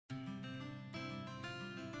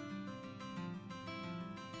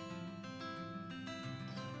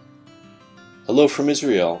Hello from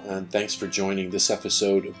Israel, and thanks for joining this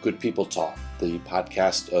episode of Good People Talk, the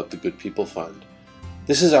podcast of the Good People Fund.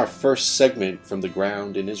 This is our first segment from the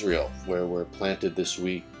ground in Israel, where we're planted this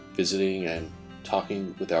week visiting and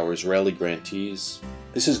talking with our Israeli grantees.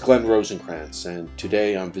 This is Glenn Rosenkrantz, and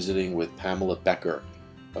today I'm visiting with Pamela Becker,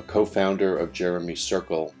 a co-founder of Jeremy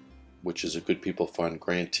Circle, which is a Good People Fund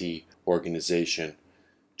grantee organization.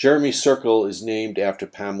 Jeremy Circle is named after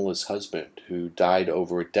Pamela's husband, who died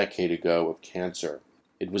over a decade ago of cancer.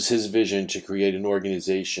 It was his vision to create an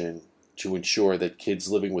organization to ensure that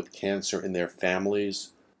kids living with cancer in their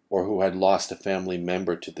families, or who had lost a family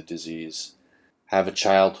member to the disease, have a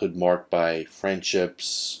childhood marked by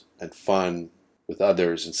friendships and fun with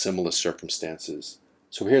others in similar circumstances.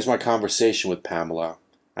 So here's my conversation with Pamela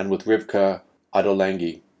and with Rivka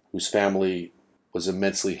Adolengi, whose family was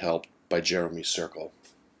immensely helped by Jeremy Circle.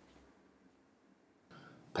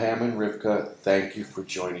 Pam and Rivka, thank you for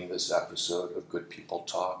joining this episode of Good People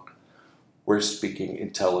Talk. We're speaking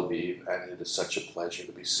in Tel Aviv, and it is such a pleasure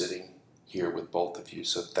to be sitting here with both of you,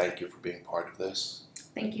 so thank you for being part of this.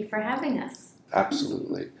 Thank you for having us.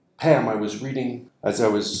 Absolutely. Pam, I was reading as I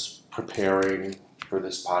was preparing for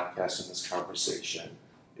this podcast and this conversation.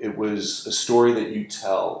 It was a story that you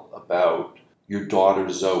tell about your daughter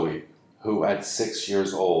Zoe, who at 6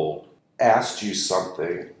 years old asked you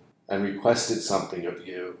something and requested something of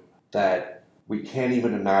you that we can't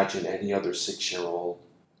even imagine any other 6-year-old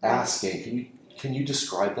asking. Can you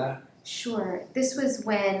describe that? Sure. This was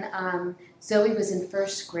when Zoe was in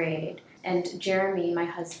first grade, and Jeremy, my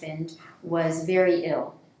husband, was very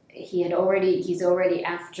ill. He's already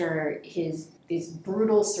after these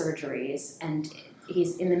brutal surgeries, and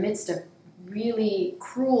he's in the midst of really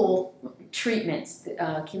cruel treatments.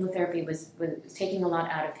 Chemotherapy was taking a lot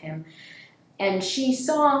out of him. And she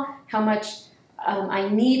saw how much I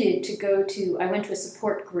needed to go to. I went to a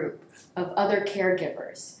support group of other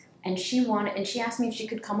caregivers, and she asked me if she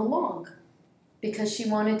could come along because she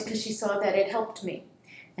saw that it helped me.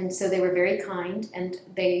 And so they were very kind, and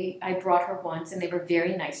I brought her once, and they were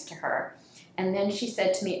very nice to her. And then she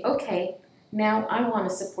said to me, "Okay, now I want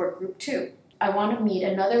a support group too. I want to meet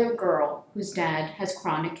another girl whose dad has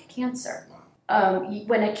chronic cancer."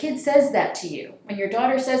 When a kid says that to you, when your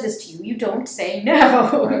daughter says this to you, you don't say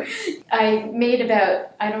no. Right. I made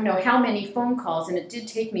about, I don't know how many phone calls, and it did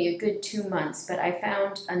take me a good 2 months, but I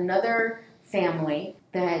found another family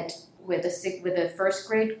that with a first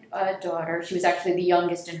grade daughter. She was actually the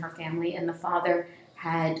youngest in her family, and the father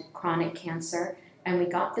had chronic cancer. And we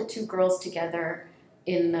got the two girls together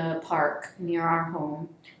in the park near our home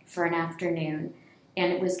for an afternoon.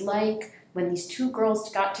 And it was like, when these two girls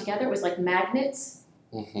got together, it was like magnets.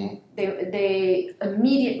 Mm-hmm. They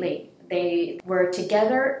were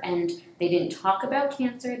together, and they didn't talk about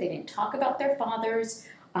cancer. They didn't talk about their fathers.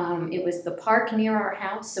 It was the park near our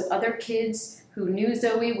house, so other kids who knew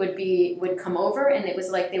Zoe would come over, and it was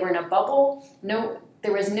like they were in a bubble.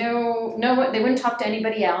 There was no, they wouldn't talk to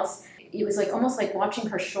anybody else. It was like almost like watching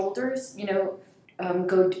her shoulders,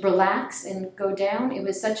 go relax and go down. It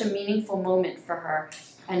was such a meaningful moment for her.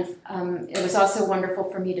 And it was also wonderful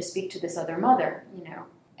for me to speak to this other mother,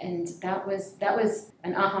 and that was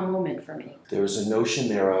an aha moment for me. There was a notion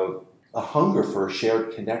there of a hunger for a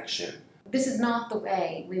shared connection. This is not the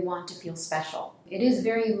way we want to feel special. It is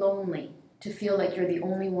very lonely to feel like you're the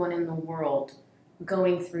only one in the world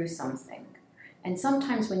going through something. And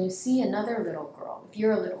sometimes when you see another little girl, if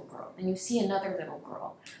you're a little girl, and you see another little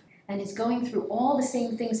girl, and is going through all the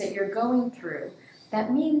same things that you're going through,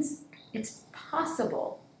 that means it's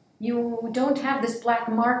possible. You don't have this black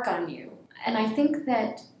mark on you. And I think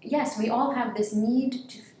that, yes, we all have this need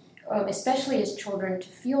to, especially as children, to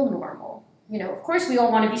feel normal. Of course we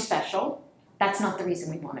all want to be special. That's not the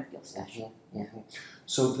reason we want to feel special. Mm-hmm.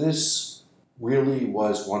 So this really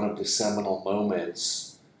was one of the seminal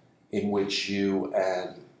moments in which you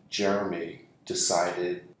and Jeremy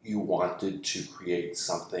decided you wanted to create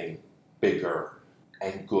something bigger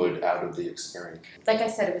and good out of the experience. Like I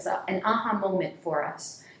said, it was an aha moment for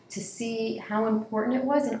us to see how important it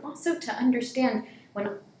was, and also to understand when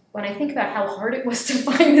I think about how hard it was to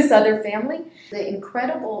find this other family, the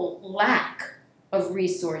incredible lack of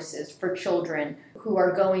resources for children who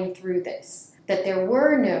are going through this. That there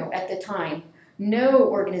were at the time, no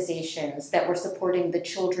organizations that were supporting the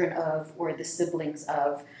children of or the siblings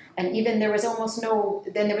of, and even there was no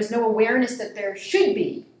awareness that there should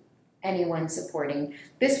be anyone supporting.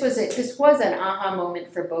 This was an aha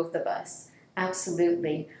moment for both of us,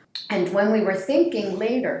 absolutely. And when we were thinking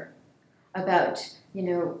later about,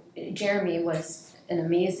 Jeremy was an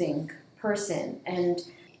amazing person, and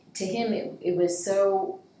to him it was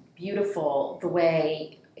so beautiful the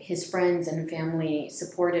way his friends and family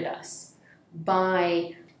supported us by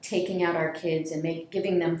taking out our kids and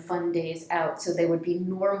giving them fun days out so they would be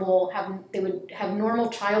they would have normal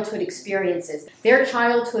childhood experiences. Their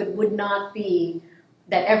childhood would not be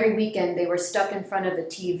that every weekend they were stuck in front of the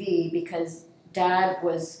TV because dad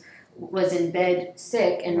was in bed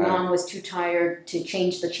sick and right. mom was too tired to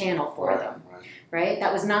change the channel for right, them. Right?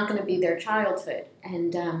 That was not going to be their childhood.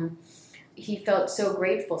 And he felt so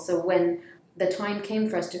grateful. So when the time came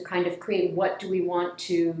for us to kind of create what do we want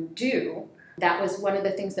to do, that was one of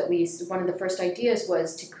the things that one of the first ideas was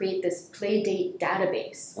to create this play date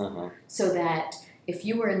database so that if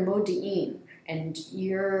you were in Modi'in and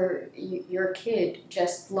your kid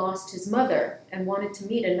just lost his mother and wanted to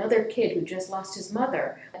meet another kid who just lost his mother,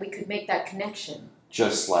 we could make that connection.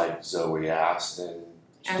 Just like Zoe asked, and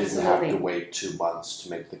she didn't have to wait 2 months to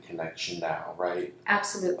make the connection now, right?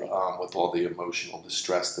 Absolutely. With all the emotional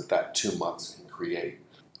distress that 2 months can create.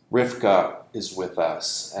 Rivka is with us,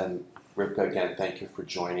 and Rivka, again, thank you for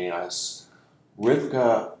joining us. Rivka,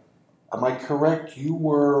 am I correct? You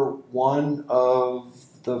were one of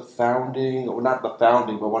the founding, or not the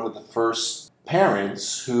founding, but one of the first parents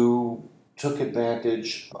who took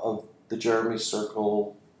advantage of the Jeremy Circle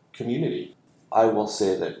community. I will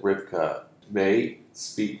say that Rivka may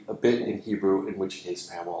speak a bit in Hebrew, in which case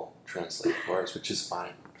Pam will translate for us, which is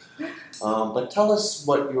fine. But tell us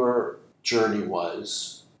what your journey was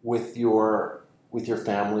with your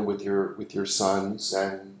family, with your sons,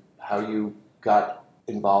 and how you got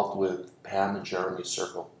involved with Pam and Jeremy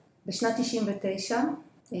Circle. בשנת 99,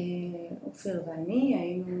 אופיר ואני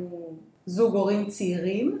היינו זוג הורים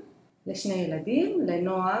צעירים לשני ילדים,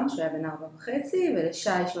 לנועם שהוא היה בן 4.5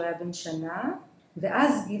 ולשי שהוא היה בן שנה,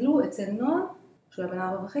 ואז גילו אצל נועם שהוא היה בן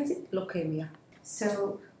 4.5 לוקמיה.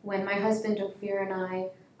 So when my husband Ophir and I,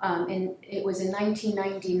 and it was in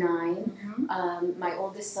 1999, my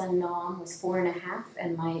oldest son Noam was 4.5,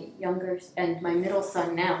 and my middle son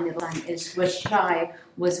was Shai,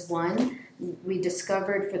 was 1. We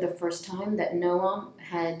discovered for the first time that Noam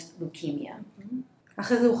had leukemia.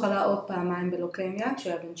 אחרי זה הוא חלה עוד פעמיים בלוקמיה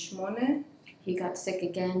כשהוא היה בן 8. He got sick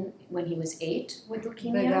again when he was 8 with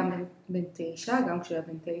leukemia. וגם בן 9, גם כשהוא היה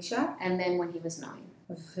בן 9. And then when he was 9.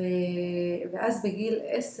 ואז בגיל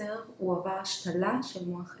 10 הוא עבר השתלה של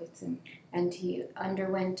מוח עצם. And he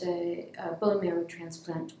underwent a bone marrow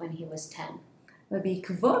transplant when he was 10.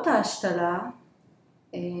 ובעקבות ההשתלה,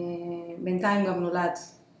 בינתיים גם נולד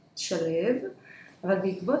שלב, אבל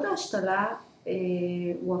בעקבות ההשתלה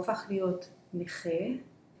הוא הפך להיות נכה.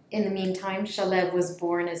 In the meantime, Shalev was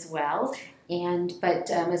born as well, but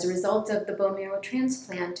as a result of the bone marrow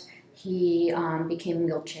transplant, he became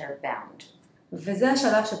wheelchair bound. וזה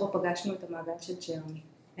השלב שבו פגשנו את המעגל של ג'רמי.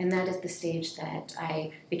 And that is the stage that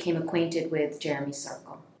I became acquainted with Jeremy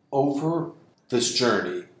Circle. Over this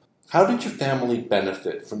journey, how did your family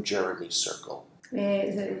benefit from Jeremy Circle?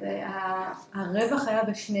 הרווח היה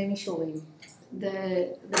בשני מישורים.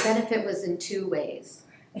 The benefit was in 2 ways.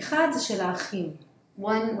 אחד זה של האחים.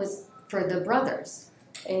 One was for the brothers.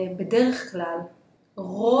 בדרך כלל,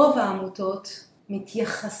 רוב העמותות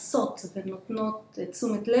מתייחסות ונותנות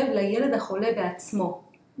תשומת לב לילד החולה בעצמו.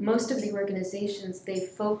 Most of the organizations, they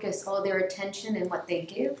focus all their attention and what they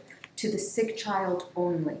give to the sick child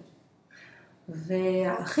only.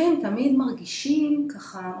 והאחים תמיד מרגישים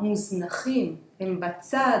ככה מוזנחים, הם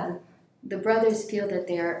בצד. The brothers feel that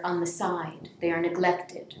they are on the side, they are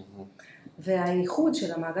neglected. והייחוד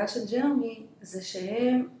של המעגל של ג'רמי זה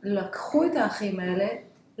שהם לקחו את האחים האלה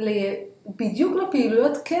בדיוק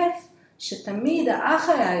לפעילויות כיף שתמיד האח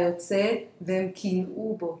היה יוצא והם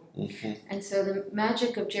קינאו בו. And so the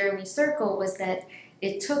magic of Jeremy Circle was that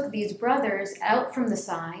it took these brothers out from the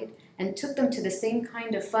side and took them to the same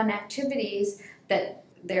kind of fun activities that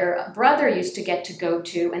their brother used to get to go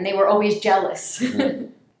to, and they were always jealous.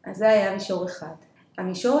 אז זה היה מישור אחד.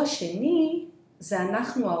 המישור השני זה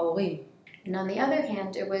אנחנו ההורים. And on the other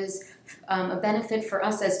hand, it was a benefit for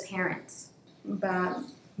us as parents.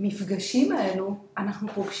 במפגשים האלו אנחנו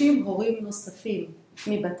פוגשים הורים נוספים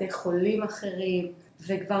מבתי חולים אחרים,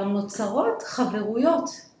 וכבר נוצרות חברויות.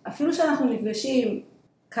 אפילו שאנחנו נפגשים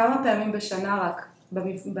כמה פעמים בשנה רק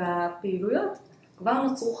בפעילויות, כבר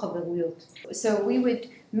נוצרו חברויות. So we would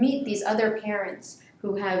meet these other parents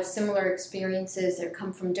who have similar experiences or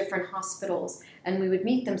come from different hospitals, and we would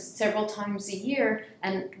meet them several times a year,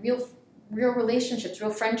 and real relationships,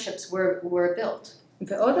 real friendships were built.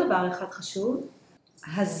 ועוד דבר אחד חשוב,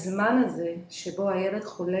 הזמן הזה שבו הילד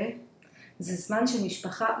חולה, זה זמן של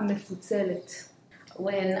משפחה מפוצלת.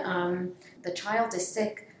 When the child is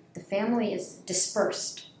sick, the family is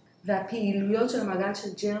dispersed. והפעילויות של המעגל של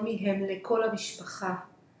ג'רמי הם לכל המשפחה.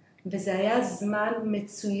 וזה היה זמן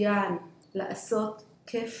מצוין לעשות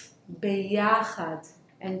כיף ביחד.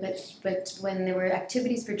 But when there were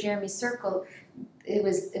activities for Jeremy's Circle, it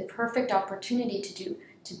was a perfect opportunity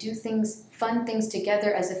to do things, fun things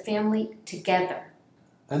together as a family together.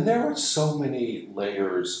 And there are so many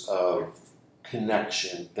layers of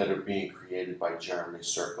connection that are being created by Jeremy's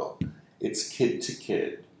Circle. It's kid to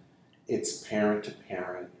kid, it's parent to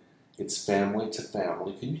parent, it's family to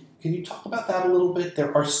family. Can you talk about that a little bit?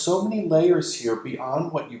 There are so many layers here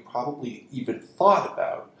beyond what you probably even thought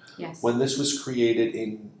about. Yes. When this was created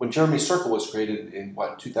when Jeremy's Circle was created in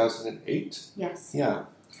what, 2008? Yes. Yeah.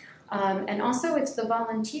 And also it's the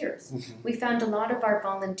volunteers. Mm-hmm. We found a lot of our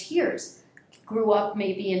volunteers grew up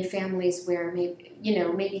maybe in families where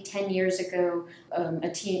maybe 10 years ago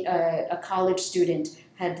a college student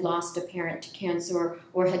had lost a parent to cancer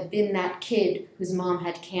or had been that kid whose mom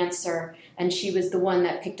had cancer and she was the one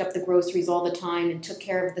that picked up the groceries all the time and took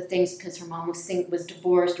care of the things because her mom was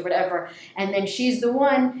divorced or whatever. And then she's the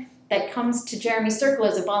one that comes to Jeremy's Circle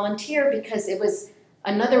as a volunteer because it was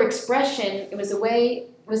another expression. It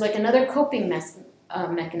was like another coping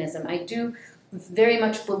mechanism. I do very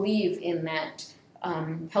much believe in that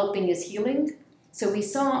helping is healing. So we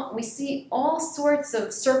see all sorts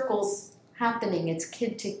of circles happening. It's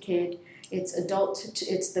kid to kid, it's adult to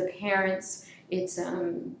it's the parents, it's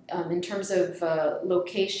in terms of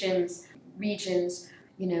locations, regions.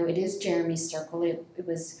 It is Jeremy's Circle.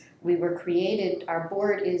 We were created. Our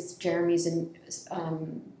board is Jeremy's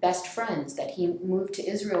best friends that he moved to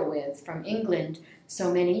Israel with from England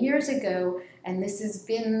so many years ago, and this has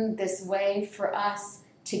been this way for us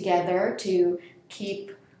together to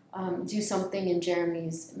keep do something in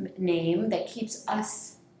Jeremy's name that keeps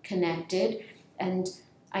us connected. And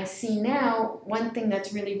I see now one thing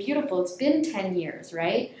that's really beautiful. It's been 10 years,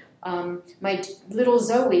 right? My little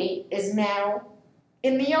Zoe is now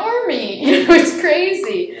in the army. It's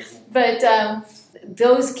crazy. But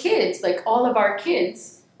those kids, like all of our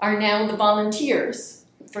kids, are now the volunteers.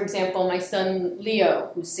 For example, my son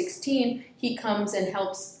Leo, who's 16, he comes and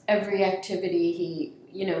helps every activity.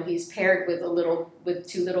 He's paired with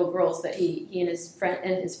two little girls that he and his friend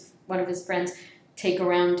and one of his friends take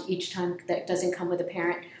around each time that doesn't come with a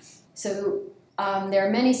parent. So there are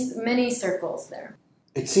many circles there.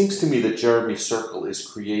 It seems to me that Jeremy's Circle is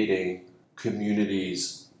creating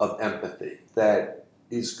communities of empathy that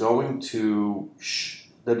is going to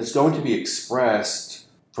be expressed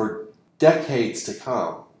for decades to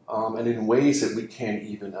come, and in ways that we can't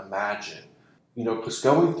even imagine. Because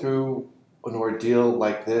going through an ordeal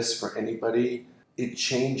like this for anybody, it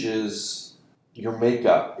changes your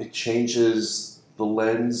makeup. It changes the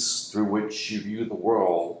lens through which you view the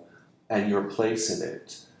world and your place in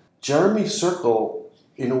it. Jeremy's Circle,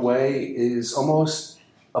 in a way, is almost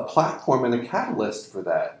a platform and a catalyst for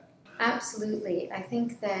that. Absolutely. I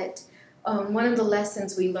think that one of the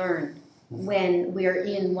lessons we learn when we're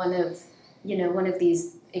in one of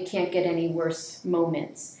these it can't get any worse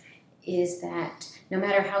moments is that no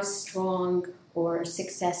matter how strong or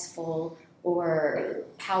successful or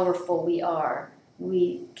powerful we are,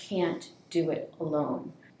 we can't do it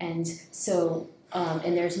alone. And so,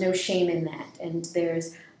 and there's no shame in that. And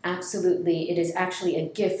it is actually a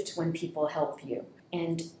gift when people help you.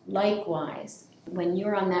 And likewise, when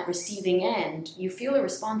you're on that receiving end, you feel a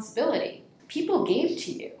responsibility. People gave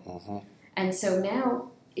to you. Mm-hmm. And so now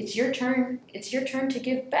it's your turn to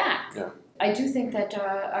give back. Yeah. I do think that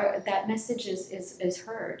that message is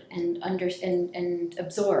heard and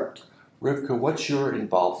absorbed. Rivka, what's your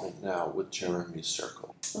involvement now with Jeremy's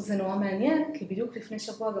Circle? זה נורא מעניין, כי בדיוק לפני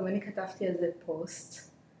שבוע גם אני כתבתי על זה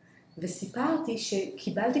פוסט, וסיפרתי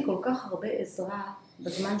שקיבלתי כל כך הרבה עזרה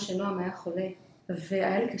בזמן שנועם היה חולה,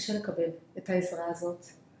 והיה לי קשה לקבל את העזרה הזאת.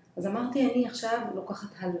 אז אמרתי, אני עכשיו לוקחת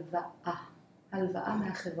הלוואה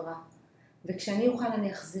מהחברה, וכשאני אוכל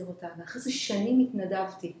אני אחזיר אותה, ואחרי זה שנים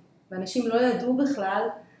התנדבתי, ואנשים לא ידעו בכלל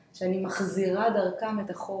שאני מחזירה דרכם את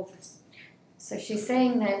החוב. So she's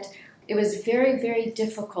saying that it was very, very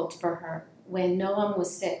difficult for her when Noam was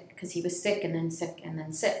sick, because he was sick and then sick and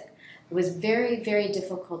then sick. It was very, very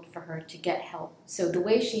difficult for her to get help. So the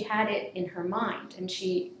way she had it in her mind, and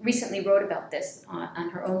she recently wrote about this on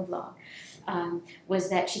her own blog, was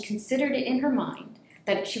that she considered it in her mind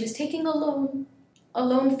that she was taking a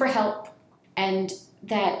loan for help, and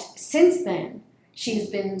that since then she's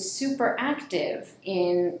been super active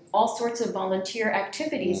in all sorts of volunteer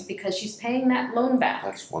activities because she's paying that loan back.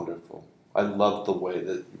 That's wonderful. I love the way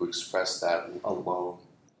that you express that alone.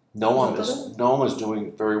 Noam is doing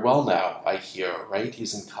very well now, I hear, right?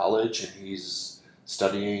 He's in college and he's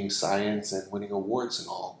studying science and winning awards and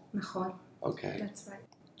all. נכון. Okay. That's right.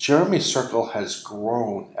 Jeremy's circle has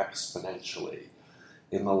grown exponentially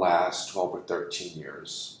in the last 12 or 13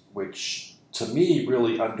 years, which to me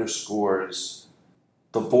really underscores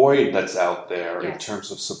the void that's out there in terms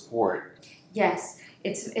of support. Yes,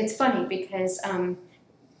 it's funny because,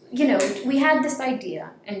 we had this idea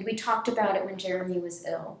and we talked about it when Jeremy was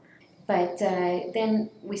ill. But then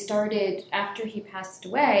we started, after he passed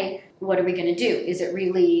away, what are we going to do? Is it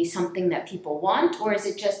really something that people want, or is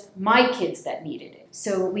it just my kids that needed it?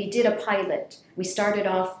 So we did a pilot. We started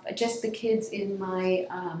off just the kids in my,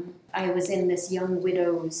 I was in this young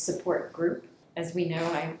widows support group. As we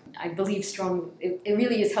know, I believe strongly, it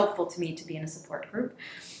really is helpful to me to be in a support group.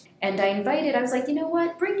 And I was like, you know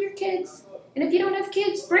what, bring your kids. And if you don't have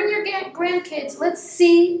kids, bring your grandkids. Let's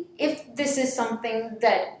see if this is something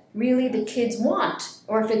that really the kids want,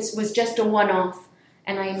 or if it was just a one-off.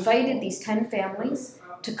 And I invited these 10 families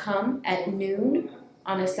to come at noon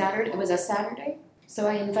on a Saturday. It was a Saturday. So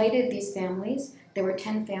I invited these families. There were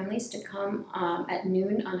 10 families to come at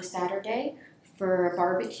noon on a Saturday for a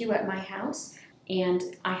barbecue at my house.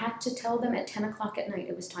 And I had to tell them at 10 o'clock at night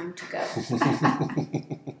it was time to go.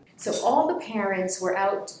 So all the parents were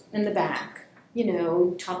out in the back,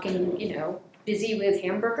 talking, busy with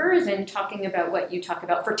hamburgers and talking about what you talk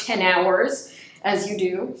about for 10 hours, as you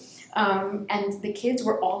do. And the kids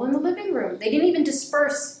were all in the living room. They didn't even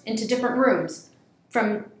disperse into different rooms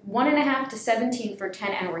from 1.5 to 17 for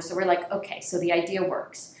 10 hours. So we're like, okay, so the idea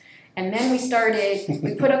works. And then we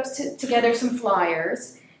put up together some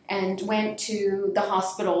flyers and went to the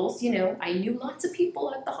hospitals. I knew lots of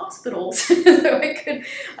people at the hospitals, so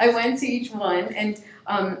I went to each one.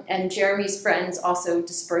 And Jeremy's friends also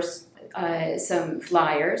dispersed some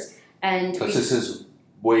flyers, and because this is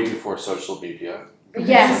way before social media.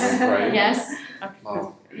 Yes, right? Yes,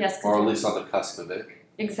 yes, or at least on the cusp of it.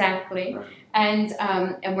 Exactly, right.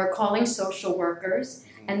 And we're calling social workers,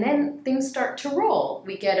 and then things start to roll.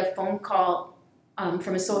 We get a phone call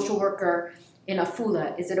from a social worker in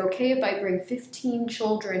Afula. Is it okay if I bring 15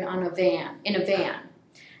 children in a van?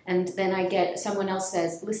 And then someone else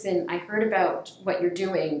says, listen, I heard about what you're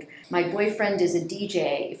doing. My boyfriend is a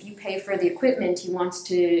DJ. If you pay for the equipment, he wants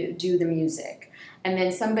to do the music. And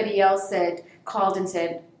then somebody else called and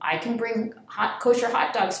said, I can bring kosher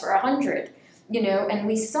hot dogs for 100. And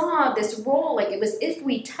we saw this roll, like it was if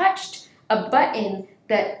we touched a button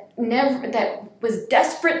that was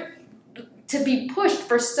desperate to be pushed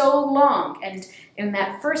for so long. And in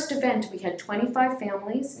that first event, we had 25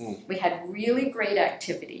 families. We had really great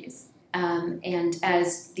activities. And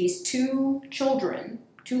as these two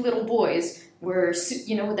little boys were,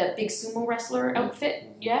 with that big sumo wrestler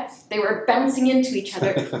outfit, they were bouncing into each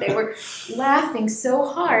other. They were laughing so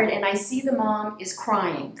hard, and I see the mom is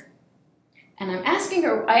crying. And I asked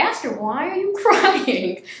her, why are you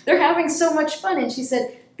crying? They're having so much fun. And she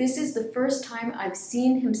said, this is the first time I've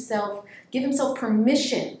seen give himself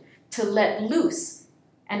permission to let loose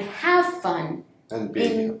and have fun. And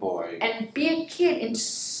be a boy. And be a kid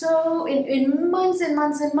in months and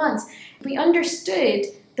months and months. We understood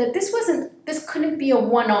that this couldn't be a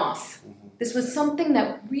one-off. Mm-hmm. This was something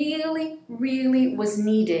that really, really was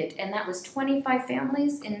needed. And that was 25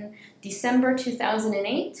 families in December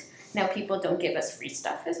 2008. Now people don't give us free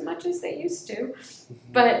stuff as much as they used to. Mm-hmm.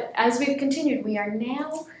 But as we've continued, we are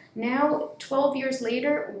now 12 years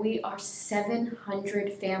later, we are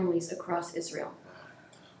 700 families across Israel.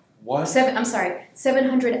 What?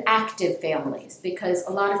 700 active families, because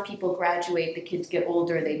a lot of people graduate, the kids get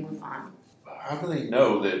older, they move on. How do they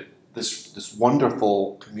know that this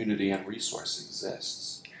wonderful community and resource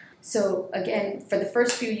exists? So again, for the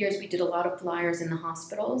first few years, we did a lot of flyers in the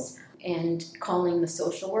hospitals and calling the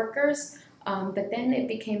social workers, but then it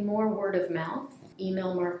became more word of mouth,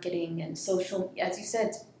 email marketing, and social, as you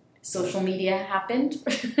said, social media happened.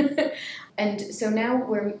 And so now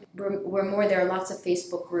we're more, there are lots of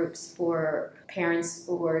Facebook groups for parents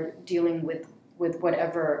who are dealing with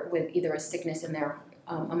either a sickness in their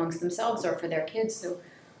amongst themselves or for their kids,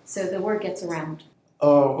 so the word gets around.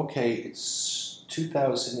 Oh, okay. It's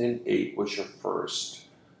 2008 was your first,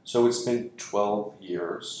 so it's been 12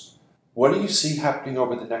 years. What do you see happening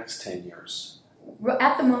over the next 10 years?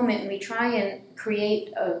 At the moment, we try and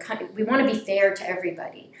create we want to be fair to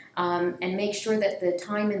everybody, and make sure that the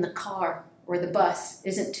time in the car or the bus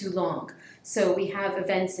isn't too long. So we have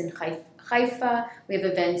events in Haifa, we have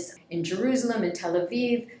events in Jerusalem, in Tel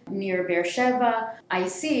Aviv, near Beersheba. I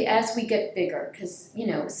see as we get bigger, because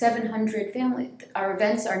 700 families, our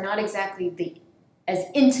events are not exactly as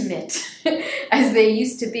intimate as they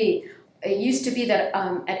used to be. It used to be that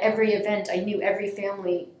at every event I knew every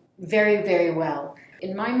family very, very well.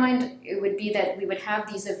 In my mind, it would be that we would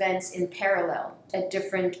have these events in parallel at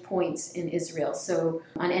different points in Israel. So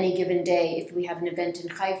on any given day, if we have an event in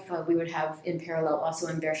Haifa, we would have in parallel also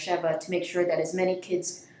in Beersheba to make sure that as many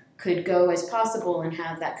kids could go as possible and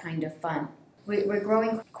have that kind of fun. We're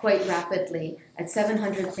growing quite rapidly. At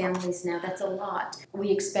 700 families now, that's a lot. We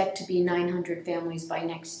expect to be 900 families by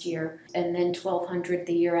next year, and then 1,200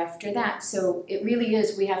 the year after that. So it really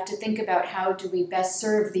is, we have to think about how do we best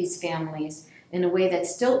serve these families in a way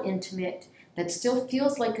that's still intimate, that still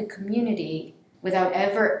feels like a community without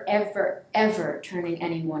ever turning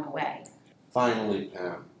anyone away. Finally,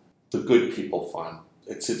 Pam, the Good People Fund,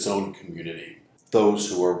 it's its own community. Those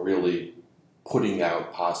who are really putting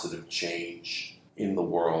out positive change in the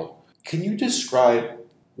world. Can you describe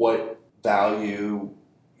what value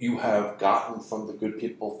you have gotten from the Good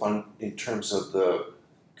People Fund in terms of the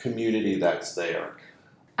community that's there?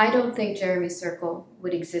 I don't think Jeremy Circle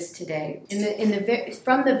would exist today.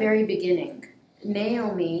 From the very beginning,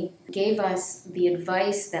 Naomi gave us the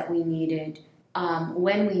advice that we needed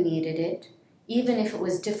when we needed it, even if it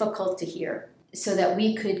was difficult to hear, so that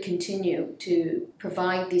we could continue to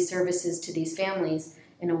provide these services to these families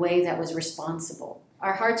in a way that was responsible.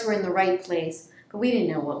 Our hearts were in the right place, but we didn't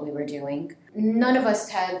know what we were doing. None of us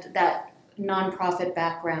had that nonprofit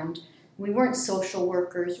background. We weren't social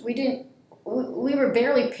workers. We were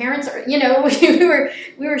barely parents, or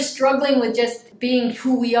we were struggling with just being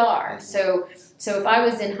who we are. So if I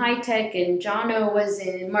was in high tech and Jono was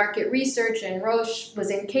in market research and Roche was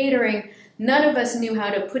in catering, none of us knew how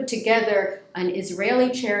to put together an Israeli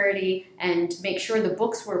charity and make sure the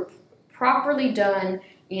books were properly done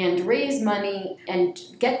and raise money and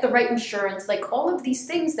get the right insurance, like all of these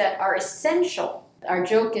things that are essential. Our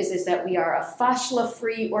joke is that we are a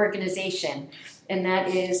fashla-free organization, and that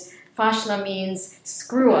is, fashla means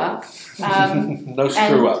screw up. No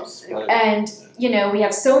screw-ups. And, we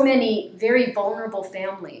have so many very vulnerable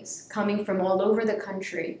families coming from all over the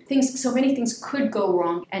country. So many things could go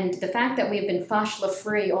wrong. And the fact that we've been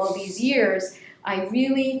fashla-free all these years, I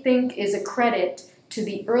really think is a credit to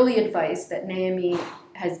the early advice that Naomi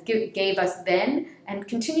gave us then and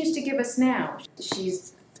continues to give us now.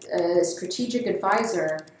 She's a strategic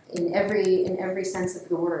advisor in every sense of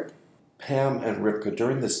the word. Pam and Rivka,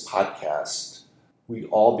 during this podcast, we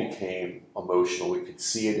all became emotional. We could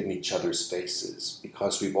see it in each other's faces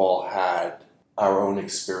because we've all had our own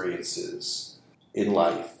experiences in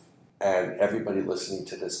life. And everybody listening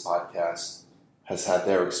to this podcast has had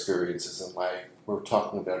their experiences in life. We're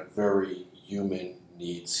talking about very human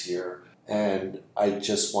needs here. And I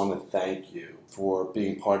just want to thank you for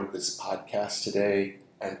being part of this podcast today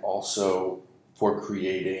and also for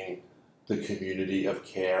creating the community of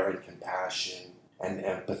care and compassion and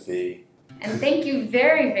empathy. And thank you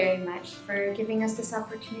very, very much for giving us this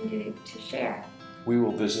opportunity to share. We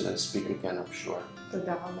will visit and speak again, I'm sure.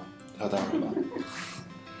 תודה רבה. תודה רבה.